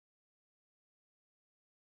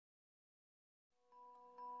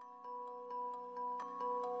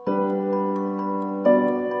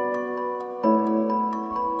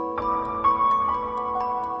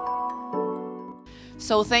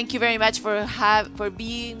So thank you very much for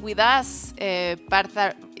being with us.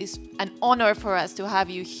 Partha, it's an honor for us to have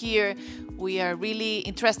you here. We are really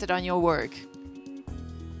interested on your work.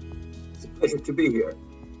 It's a pleasure to be here.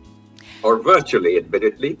 Or virtually,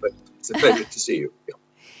 admittedly, but it's a pleasure to see you.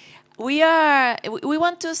 Yeah. We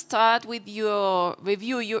want to start with your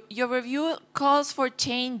review. Your review calls for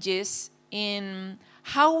changes in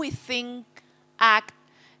how we think, act,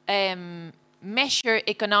 measure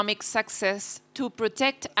economic success to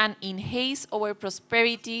protect and enhance our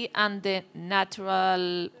prosperity and the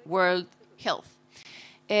natural world health.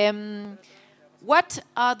 What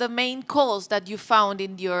are the main calls that you found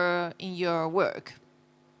in your work?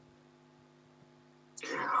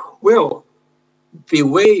 Well, the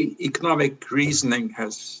way economic reasoning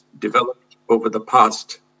has developed over the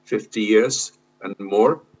past 50 years and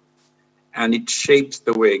more, and it shapes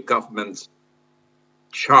the way governments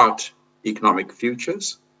chart economic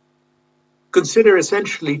futures, consider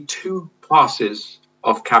essentially two classes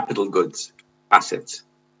of capital goods, assets.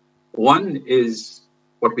 One is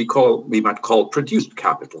what we might call produced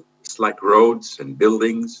capital. It's like roads and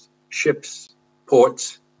buildings, ships,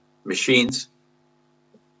 ports, machines,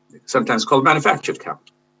 sometimes called manufactured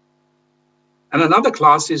capital. And another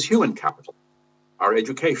class is human capital, our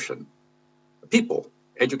education, people,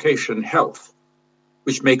 education, health,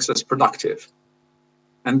 which makes us productive.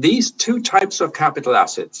 And these two types of capital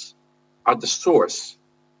assets are the source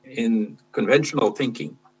in conventional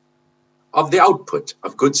thinking of the output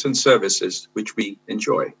of goods and services which we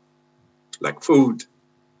enjoy, like food,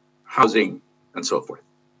 housing, and so forth.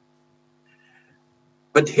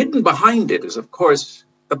 But hidden behind it is, of course,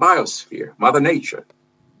 the biosphere, Mother Nature,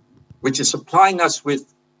 which is supplying us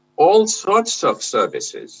with all sorts of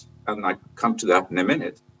services, and I come to that in a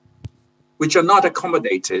minute, which are not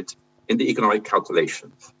accommodated in the economic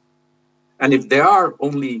calculations. And if there are,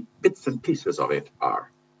 only bits and pieces of it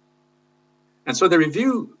are. And so the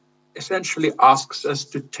review essentially asks us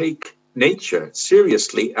to take nature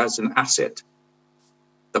seriously as an asset,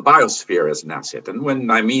 the biosphere as an asset. And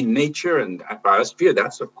when I mean nature and biosphere,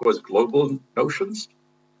 that's of course global notions.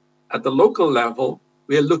 At the local level,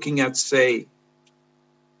 we are looking at, say,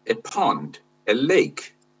 a pond, a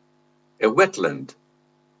lake, a wetland,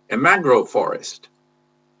 a mangrove forest,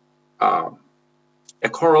 a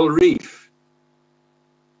coral reef,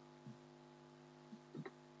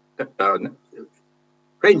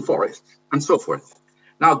 rainforest, and so forth.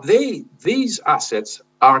 Now, these assets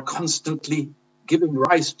are constantly giving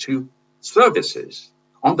rise to services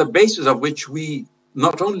on the basis of which we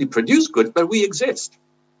not only produce goods, but we exist.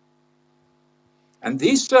 And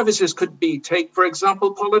these services could be, take, for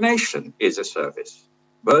example, pollination is a service.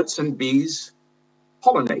 Birds and bees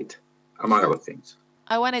pollinate, among other things.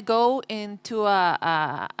 I want to go into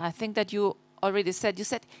I think that you already said,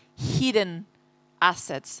 hidden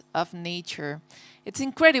assets of nature. It's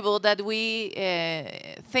incredible that we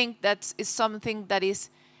think that is something that is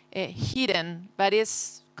hidden, but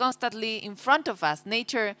is constantly in front of us.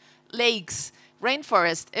 Nature, lakes,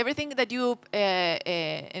 rainforest, everything that you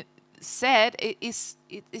said is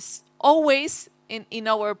always in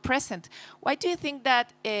our present. Why do you think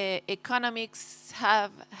that economics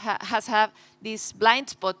has this blind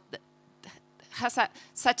spot,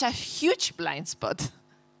 such a huge blind spot?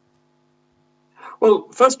 Well,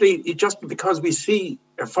 firstly, just because we see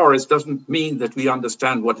a forest doesn't mean that we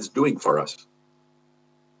understand what it's doing for us,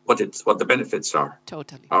 what the benefits are.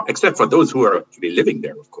 Totally. Except for those who are actually living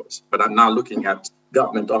there, of course. But I'm now looking at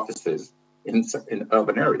government offices in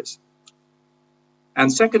urban areas.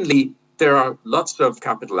 And secondly, there are lots of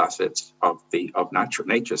capital assets of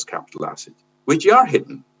nature's capital assets, which are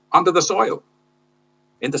hidden under the soil,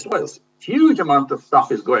 in the soils. Huge amount of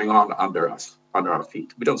stuff is going on under us, under our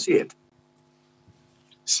feet. We don't see it.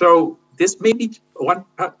 So this may be one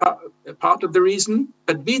part of the reason,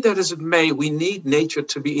 but be that as it may, we need nature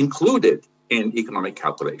to be included in economic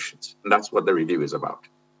calculations. And that's what the review is about.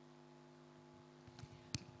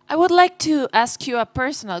 I would like to ask you a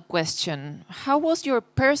personal question. How was your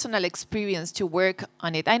personal experience to work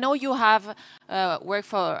on it? I know you have worked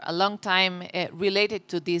for a long time related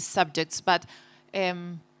to these subjects, but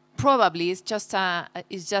probably it's just an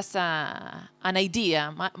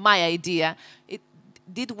idea, my idea.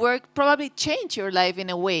 Did work probably change your life in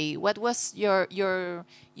a way? What was your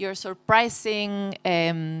surprising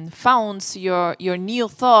founds, your new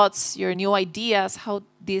thoughts, your new ideas? How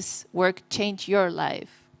this work changed your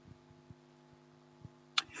life?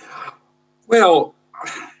 Well,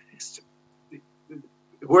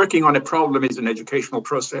 working on a problem is an educational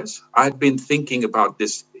process. I've been thinking about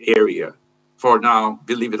this area for now,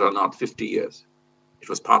 believe it or not, 50 years. It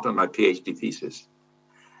was part of my PhD thesis.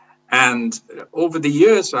 And over the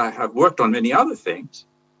years, I have worked on many other things,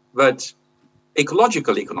 but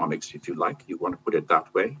ecological economics, if you like, you want to put it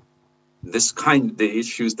that way, the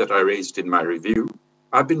issues that I raised in my review,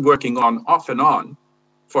 I've been working on off and on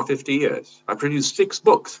for 50 years. I produced 6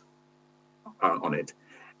 books on it.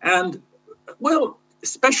 And, well,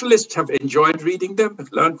 specialists have enjoyed reading them,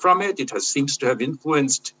 have learned from it. It seems to have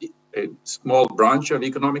influenced a small branch of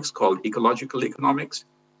economics called ecological economics.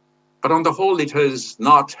 But on the whole, it has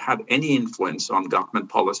not had any influence on government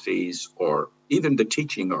policies or even the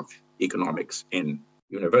teaching of economics in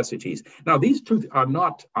universities. Now, these two are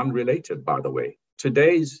not unrelated, by the way.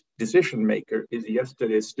 Today's decision maker is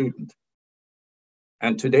yesterday's student.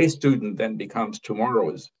 And today's student then becomes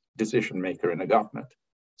tomorrow's decision maker in a government.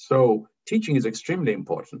 So teaching is extremely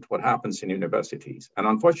important, what happens in universities. And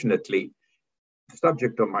unfortunately, the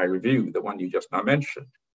subject of my review, the one you just now mentioned,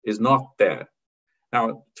 is not there.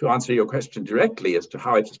 Now, to answer your question directly as to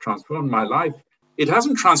how it has transformed my life, it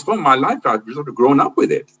hasn't transformed my life. I've sort of grown up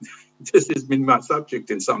with it. This has been my subject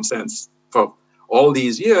in some sense for all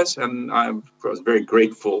these years. And I was very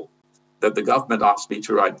grateful that the government asked me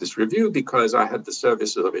to write this review because I had the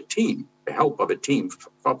services of a team, the help of a team,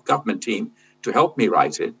 a government team, to help me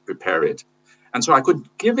write it, prepare it. And so I could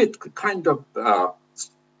give it kind of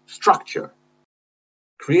structure,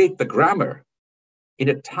 create the grammar in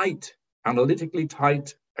a tight, analytically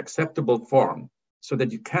tight, acceptable form so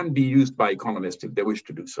that it can be used by economists if they wish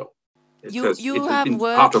to do so. You have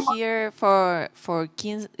worked here for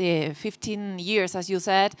 15 years, as you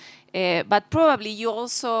said, but probably you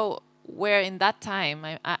also were in that time,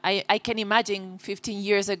 I can imagine 15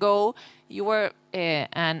 years ago, you were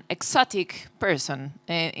an exotic person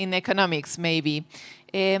in economics, maybe.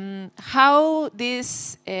 How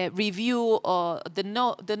this review or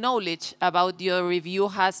the knowledge about your review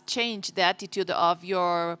has changed the attitude of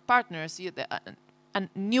your partners, and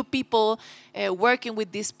new people working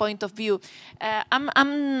with this point of view.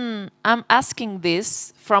 I'm asking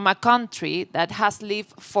this from a country that has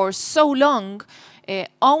lived for so long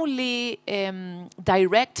only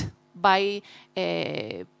direct by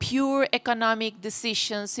pure economic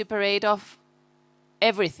decisions separate of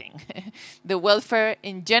everything, the welfare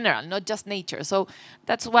in general, not just nature. So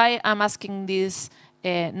that's why I'm asking this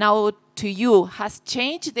now to you. Has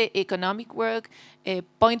changed the economic work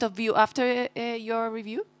point of view after your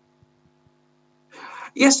review?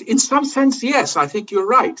 Yes, in some sense, yes, I think you're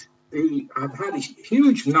right. I've had a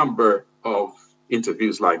huge number of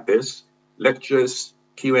interviews like this, lectures,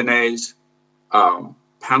 Q&As,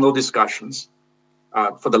 panel discussions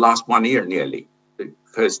for the last 1 year nearly,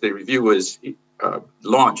 because the review was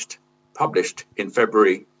published in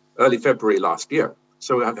early February last year.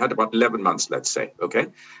 So I've had about 11 months, let's say, okay?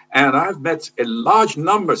 And I've met a large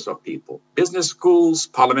numbers of people, business schools,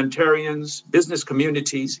 parliamentarians, business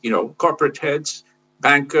communities, corporate heads,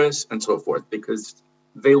 bankers, and so forth, because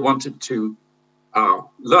they wanted to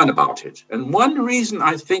learn about it. And one reason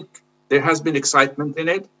I think there has been excitement in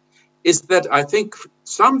it is that I think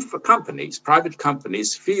some companies, private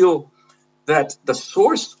companies, feel that the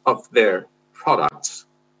source of their products,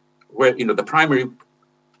 where, the primary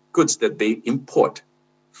goods that they import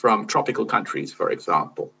from tropical countries, for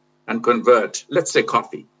example, and convert, let's say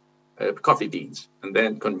coffee beans, and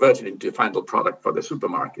then convert it into a final product for the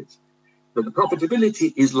supermarkets. But the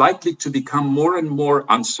profitability is likely to become more and more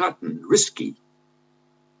uncertain, risky,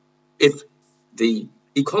 if the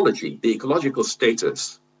ecological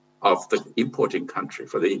status of the importing country,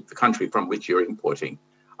 for the country from which you're importing,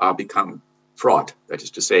 become fraught. That is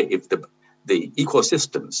to say, if the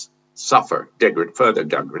ecosystems suffer further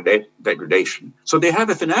degradation. So they have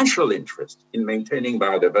a financial interest in maintaining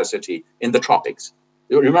biodiversity in the tropics.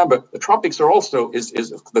 You remember, the tropics are also is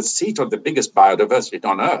the seat of the biggest biodiversity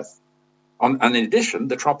on Earth. And in addition,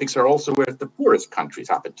 the tropics are also where the poorest countries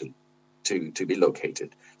happen to be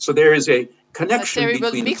located. So there is a connection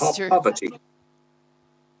between poverty.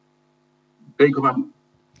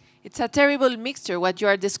 It's a terrible mixture, what you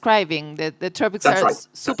are describing. The tropics are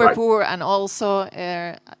super poor and also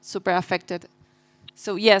super affected.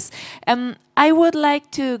 So yes, I would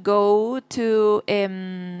like to go to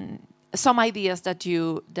some ideas that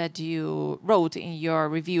you wrote in your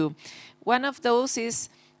review. One of those is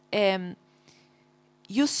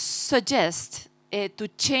you suggest to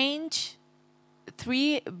change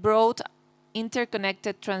 3 broad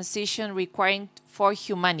interconnected transition requiring for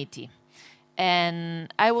humanity.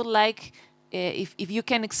 And I would like if you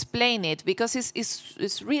can explain it, because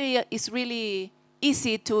it's really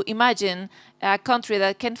easy to imagine a country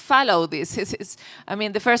that can follow this. I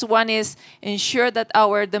mean, the first one is ensure that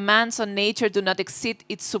our demands on nature do not exceed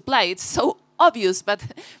its supply. It's so obvious,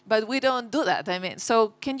 but we don't do that. I mean,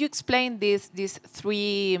 so can you explain these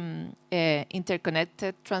three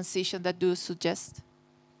interconnected transition that you suggest?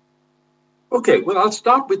 Okay, well, I'll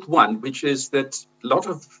start with one, which is that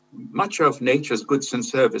much of nature's goods and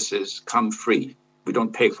services come free. We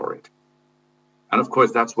don't pay for it. And of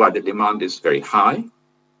course, that's why the demand is very high,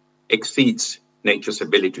 exceeds nature's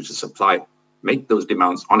ability to supply, make those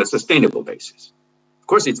demands on a sustainable basis. Of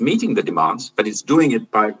course, it's meeting the demands, but it's doing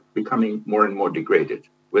it by becoming more and more degraded.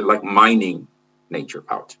 We're like mining nature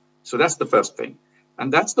out. So that's the first thing.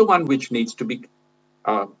 And that's the one which needs to be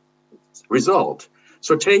resolved.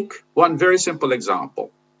 So take one very simple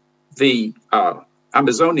example. The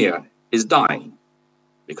Amazonia is dying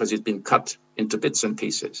because it's been cut into bits and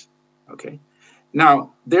pieces, okay?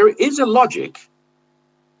 Now, there is a logic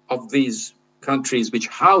of these countries which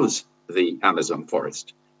house the Amazon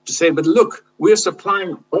forest to say, but look, we're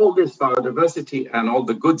supplying all this biodiversity and all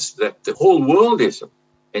the goods that the whole world is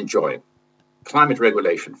enjoying, climate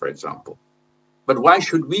regulation, for example. But why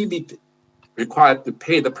should we be required to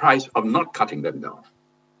pay the price of not cutting them down?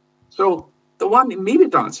 So the one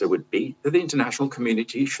immediate answer would be that the international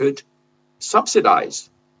community should subsidize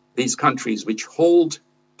these countries which hold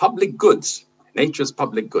public goods, nature's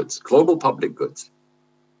public goods, global public goods,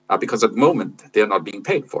 because at the moment they're not being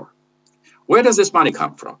paid for. Where does this money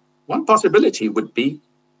come from? One possibility would be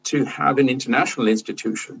to have an international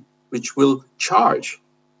institution which will charge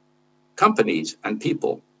companies and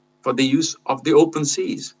people for the use of the open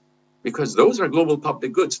seas, because those are global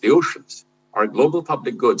public goods. The oceans are global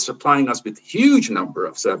public goods supplying us with huge number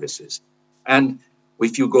of services. And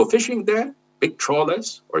if you go fishing there, big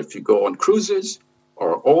trawlers, or if you go on cruises,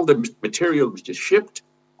 or all the material which is shipped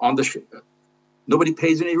on the ship, nobody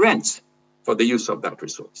pays any rents for the use of that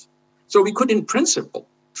resource. So we could, in principle,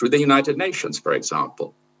 through the United Nations, for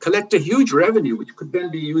example, collect a huge revenue, which could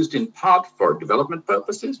then be used in part for development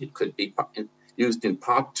purposes. It could be used in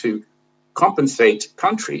part to compensate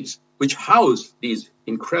countries which house these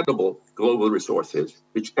incredible global resources,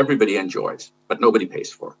 which everybody enjoys, but nobody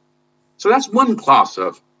pays for. So that's one class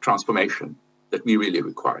of transformation that we really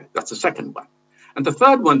require. That's the second one. And the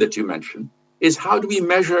third one that you mentioned is, how do we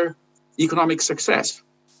measure economic success?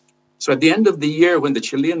 So at the end of the year, when the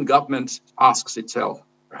Chilean government asks itself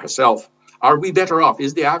or herself, are we better off?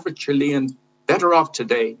 Is the average Chilean better off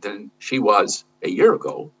today than she was a year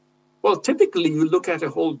ago? Well, typically you look at a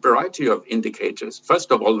whole variety of indicators.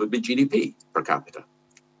 First of all would be GDP per capita.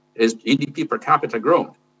 Is GDP per capita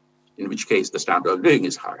grown? In which case the standard of living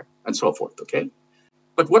is higher, and so forth, okay?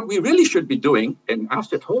 But what we really should be doing, an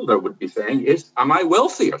asset holder would be saying, is, am I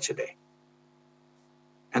wealthier today?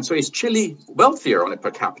 And so is Chile wealthier on a per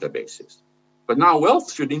capita basis? But now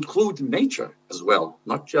wealth should include nature as well,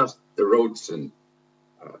 not just the roads and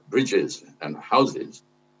bridges and houses,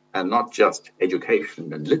 and not just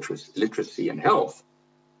education and literacy and health,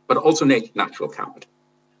 but also natural capital.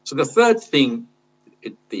 So the third thing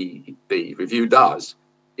the review does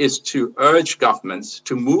is to urge governments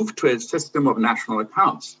to move to a system of national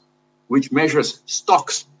accounts, which measures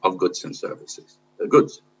stocks of goods and services, the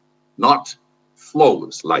goods, not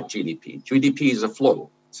flows like GDP. GDP is a flow,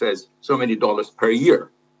 it says so many dollars per year,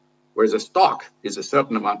 whereas a stock is a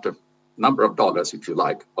certain number of dollars, if you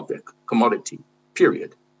like, of the commodity,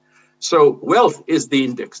 period. So wealth is the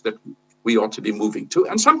index that we ought to be moving to.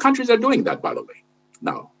 And some countries are doing that, by the way.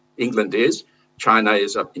 Now, England is, China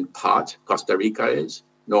is up in part, Costa Rica is,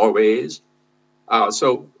 Norway is.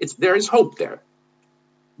 So there is hope there.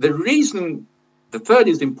 The reason the third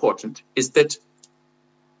is important is that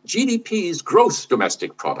GDP is gross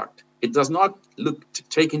domestic product. It does not look to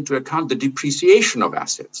take into account the depreciation of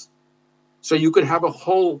assets. So you could have a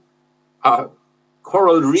whole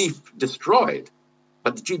coral reef destroyed,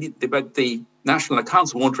 but the national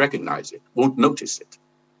accounts won't recognize it, won't notice it.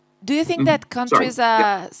 Do you think that countries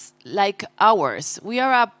like ours, we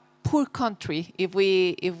are a poor country if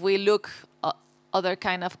we look other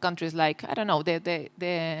kind of countries like, I don't know, the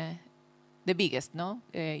biggest, no,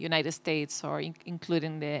 United States, or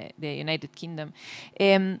including the United Kingdom.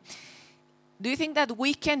 Do you think that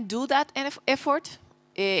we can do that effort?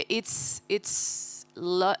 It's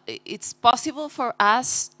possible for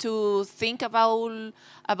us to think about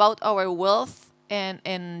our wealth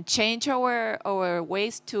and change our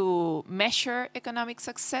ways to measure economic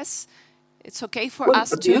success. It's okay for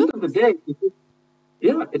us at the end of the day,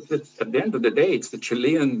 at the end of the day, it's the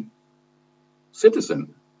Chilean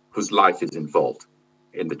citizen whose life is involved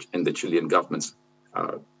in the Chilean government's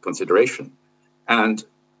consideration. And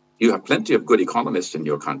you have plenty of good economists in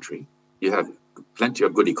your country. You have plenty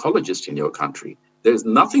of good ecologists in your country. There's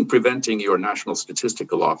nothing preventing your National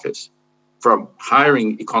Statistical Office from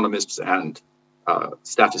hiring economists and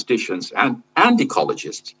statisticians and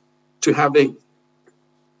ecologists to have a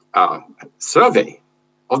survey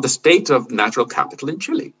of the state of natural capital in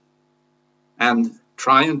Chile and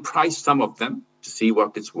try and price some of them to see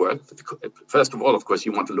what it's worth. First of all, of course,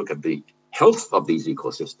 you want to look at the health of these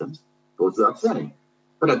ecosystems, goes without saying.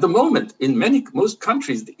 But at the moment, in most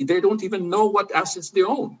countries, they don't even know what assets they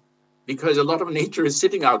own because a lot of nature is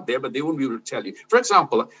sitting out there, but they won't be able to tell you. For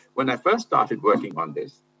example, when I first started working on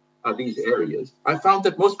these areas, I found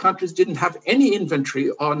that most countries didn't have any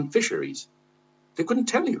inventory on fisheries. They couldn't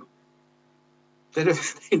tell you. That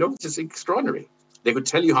is, it's just extraordinary. They could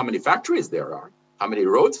tell you how many factories there are, how many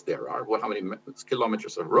roads there are, how many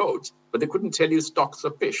kilometers of roads, but they couldn't tell you stocks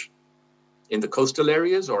of fish in the coastal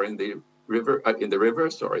areas or in the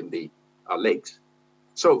rivers or in the lakes.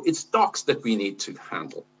 So it's stocks that we need to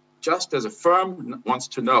handle. Just as a firm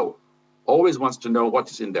always wants to know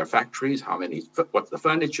what is in their factories, what the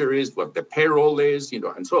furniture is, what the payroll is,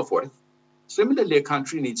 and so forth. Similarly, a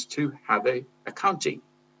country needs to have an accounting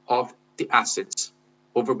of the assets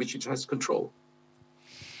over which it has control.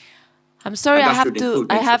 I'm sorry, I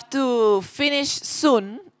have to finish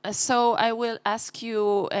soon. So I will ask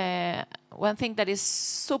you one thing that is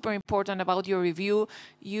super important about your review.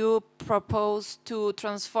 You propose to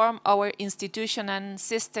transform our institution and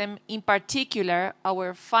system, in particular,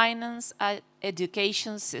 our finance and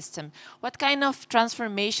education system. What kind of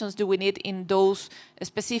transformations do we need in those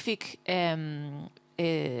specific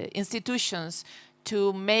institutions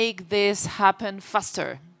to make this happen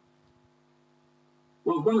faster?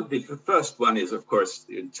 Well, the first one is, of course,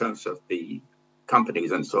 in terms of the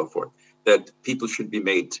companies and so forth, that people should be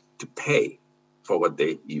made to pay for what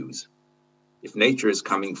they use. If nature is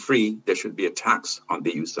coming free, there should be a tax on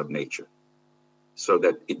the use of nature so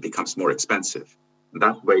that it becomes more expensive. And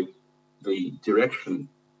that way, the direction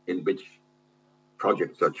in which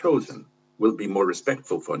projects are chosen will be more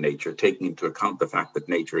respectful for nature, taking into account the fact that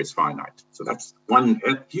nature is finite. So that's one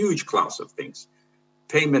huge class of things.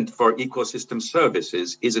 Payment for ecosystem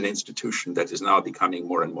services is an institution that is now becoming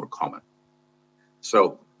more and more common.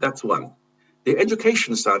 So that's one. The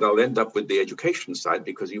education side, I'll end up with the education side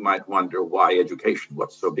because you might wonder why education,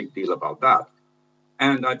 what's so big deal about that?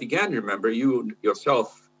 And I began, remember, you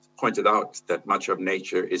yourself pointed out that much of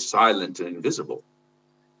nature is silent and invisible.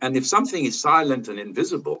 And if something is silent and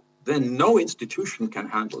invisible, then no institution can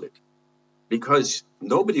handle it because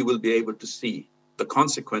nobody will be able to see the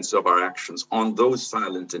consequence of our actions on those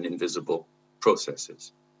silent and invisible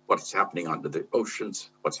processes. What's happening under the oceans,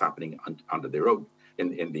 what's happening under the road,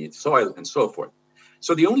 in the soil, and so forth.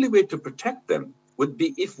 So the only way to protect them would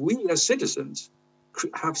be if we as citizens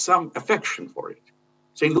have some affection for it.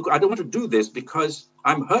 Saying, look, I don't want to do this because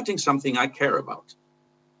I'm hurting something I care about.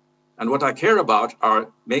 And what I care about are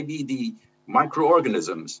maybe the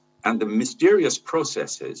microorganisms and the mysterious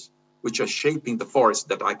processes which are shaping the forest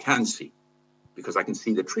that I can see, because I can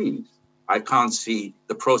see the trees. I can't see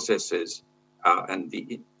the processes and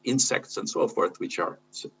the insects and so forth, which are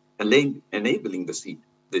enabling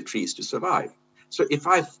the trees to survive. So if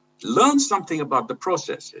I learn something about the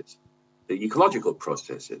processes, the ecological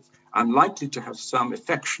processes, I'm likely to have some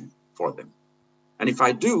affection for them. And if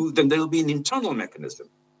I do, then there'll be an internal mechanism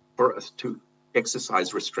for us to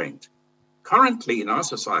exercise restraint. Currently in our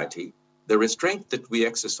society, the restraint that we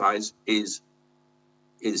exercise is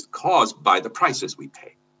caused by the prices we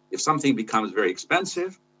pay. If something becomes very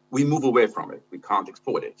expensive, we move away from it. We can't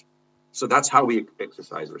export it. So that's how we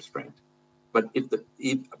exercise restraint. But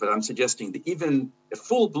I'm suggesting that even a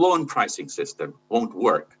full-blown pricing system won't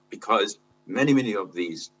work because many of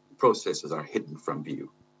these processes are hidden from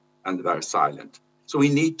view and are silent. So we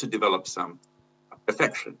need to develop some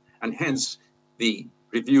affection. And hence, the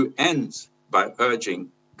review ends by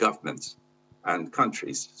urging governments and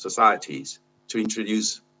countries, societies, to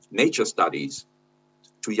introduce nature studies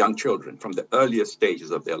to young children from the earliest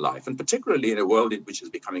stages of their life, and particularly in a world which is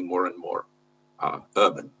becoming more and more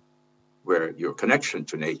urban, where your connection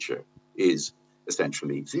to nature is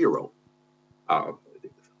essentially zero.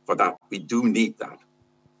 For that, we do need that.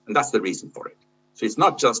 And that's the reason for it. So it's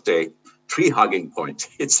not just a tree-hugging point.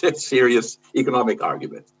 It's a serious economic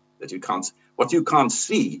argument that what you can't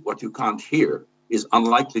see, what you can't hear, is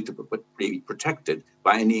unlikely to be protected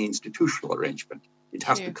by any institutional arrangement. It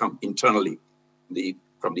has to come internally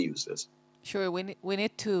from the users. Sure, we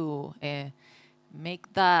need to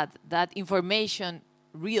make that information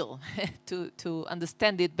real to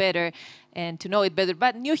understand it better and to know it better.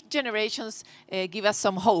 But new generations give us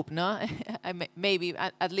some hope, no? Maybe,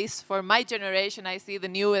 at least for my generation, I see the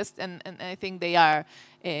newest, and I think they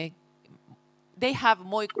they have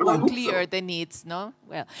more clear the needs, no?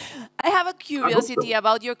 Well, I have a curiosity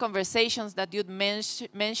about your conversations that you'd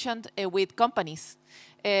mentioned with companies.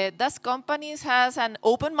 Does companies has an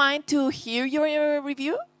open mind to hear your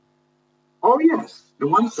review? Oh, yes. The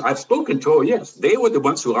ones I've spoken to, oh, yes. They were the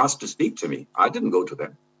ones who asked to speak to me. I didn't go to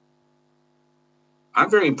them. I'm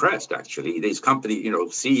very impressed, actually. These companies, you know,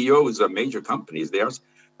 CEOs of major companies, they are,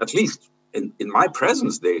 at least in my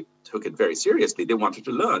presence, they took it very seriously. They wanted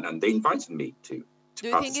to learn, and they invited me to Do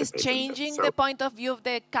you think it's changing the point of view of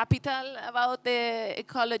the capital about the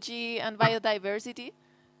ecology and biodiversity?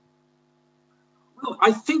 Well,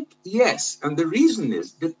 I think yes. And the reason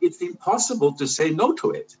is that it's impossible to say no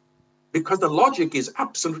to it, because the logic is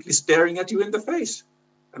absolutely staring at you in the face.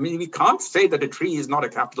 I mean, we can't say that a tree is not a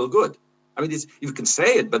capital good. I mean, you can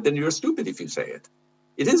say it, but then you're stupid if you say it.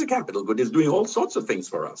 It is a capital good. It's doing all sorts of things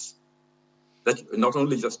for us. That not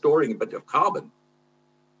only just storing, but of carbon,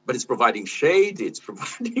 but it's providing shade. It's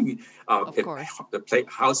providing a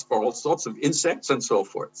house for all sorts of insects and so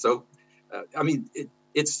forth. So, I mean,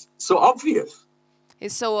 it's so obvious.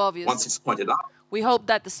 It's so obvious. Once it's pointed out. We hope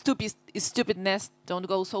that the stupidness don't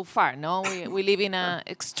go so far, no? We live in a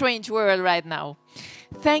strange world right now.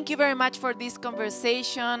 Thank you very much for this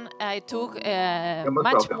conversation. I took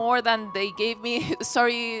much more than they gave me.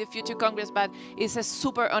 Sorry, future Congress, but it's a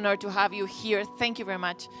super honor to have you here. Thank you very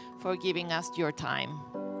much for giving us your time.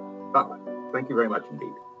 Thank you very much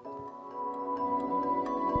indeed.